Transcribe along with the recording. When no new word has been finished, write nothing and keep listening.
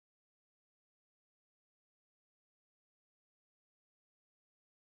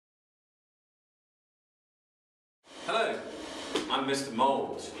Hello, I'm Mr.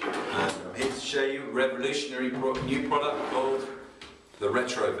 Mould and I'm here to show you a revolutionary new product called the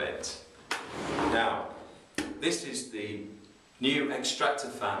RetroVent. Now, this is the new extractor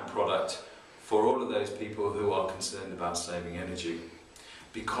fan product for all of those people who are concerned about saving energy.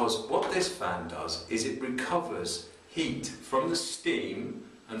 Because what this fan does is it recovers heat from the steam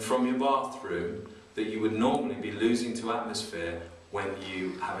and from your bathroom that you would normally be losing to atmosphere when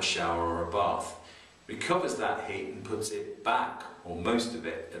you have a shower or a bath. Recovers that heat and puts it back, or most of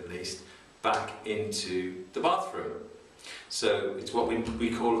it at least, back into the bathroom. So it's what we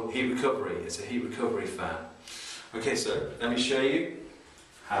call heat recovery. It's a heat recovery fan. Okay, so let me show you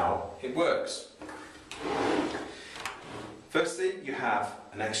how it works. Firstly, you have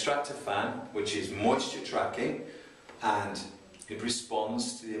an extractor fan which is moisture tracking, and it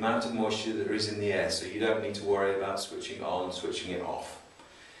responds to the amount of moisture that there is in the air, so you don't need to worry about switching it on, switching it off.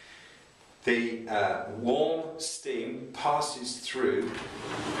 The warm steam passes through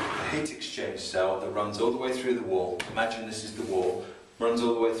a heat exchange cell that runs all the way through the wall. Imagine this is the wall, runs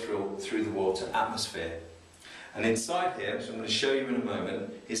all the way through the wall to atmosphere. And inside here, which I'm going to show you in a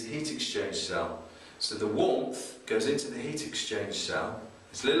moment, is a heat exchange cell. So the warmth goes into the heat exchange cell.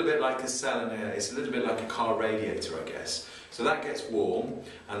 It's a little bit like a cell in here, it's a little bit like a car radiator, I guess. So that gets warm,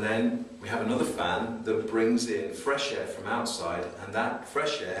 and then we have another fan that brings in fresh air from outside, and that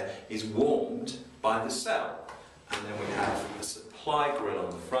fresh air is warmed by the cell. And then we have a supply grill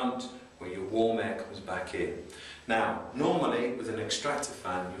on the front where your warm air comes back in. Now, normally with an extractor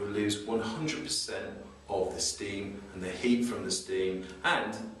fan you'll lose 100% of the steam and the heat from the steam,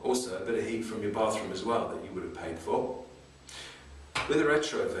 and also a bit of heat from your bathroom as well that you would have paid for. With a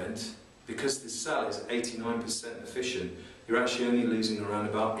RetroVent, because the cell is 89% efficient, you're actually only losing around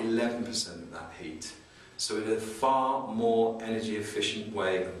about 11% of that heat. So it's a far more energy efficient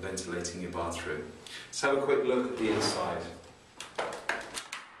way of ventilating your bathroom. Let's have a quick look at the inside.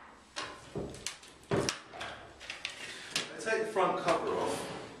 Let's take the front cover off.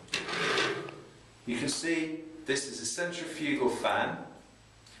 You can see this is a centrifugal fan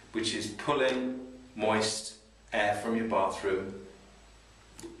which is pulling moist air from your bathroom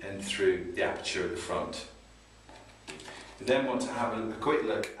and through the aperture at the front. You then want to have a quick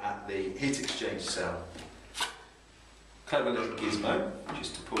look at the heat exchange cell. Clever little gizmo,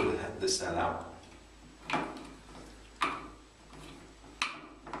 just to pull the cell out.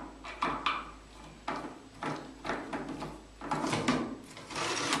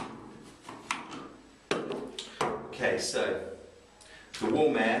 Okay, so the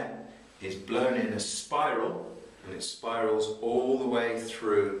warm air is blown in a spiral, and it spirals all the way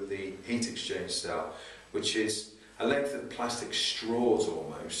through the heat exchange cell, which is a length of plastic straws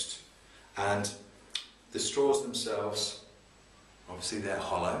almost. And the straws themselves, obviously they're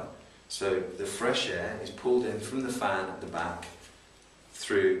hollow, so the fresh air is pulled in from the fan at the back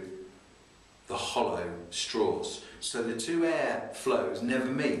through the hollow straws. So the two air flows never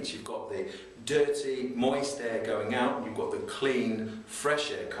meet. You've got the dirty, moist air going out, and you've got the clean,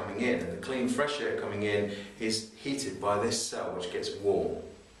 fresh air coming in. And the clean, fresh air coming in is heated by this cell, which gets warm.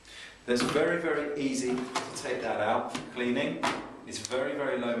 It's very, very easy to take that out for cleaning. It's very,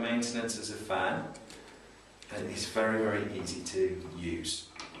 very low maintenance as a fan, and it's very, very easy to use.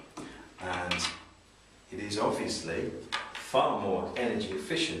 And it is obviously far more energy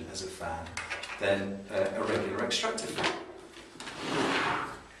efficient as a fan than a regular extractor fan.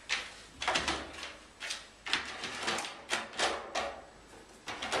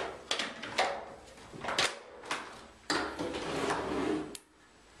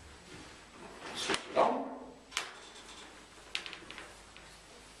 Switch it on.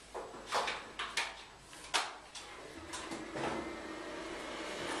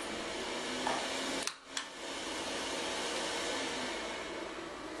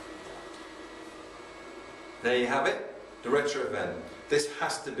 There you have it, the RetroVent. This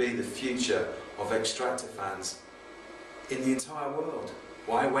has to be the future of extractor fans in the entire world.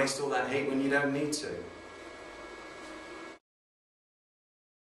 Why waste all that heat when you don't need to?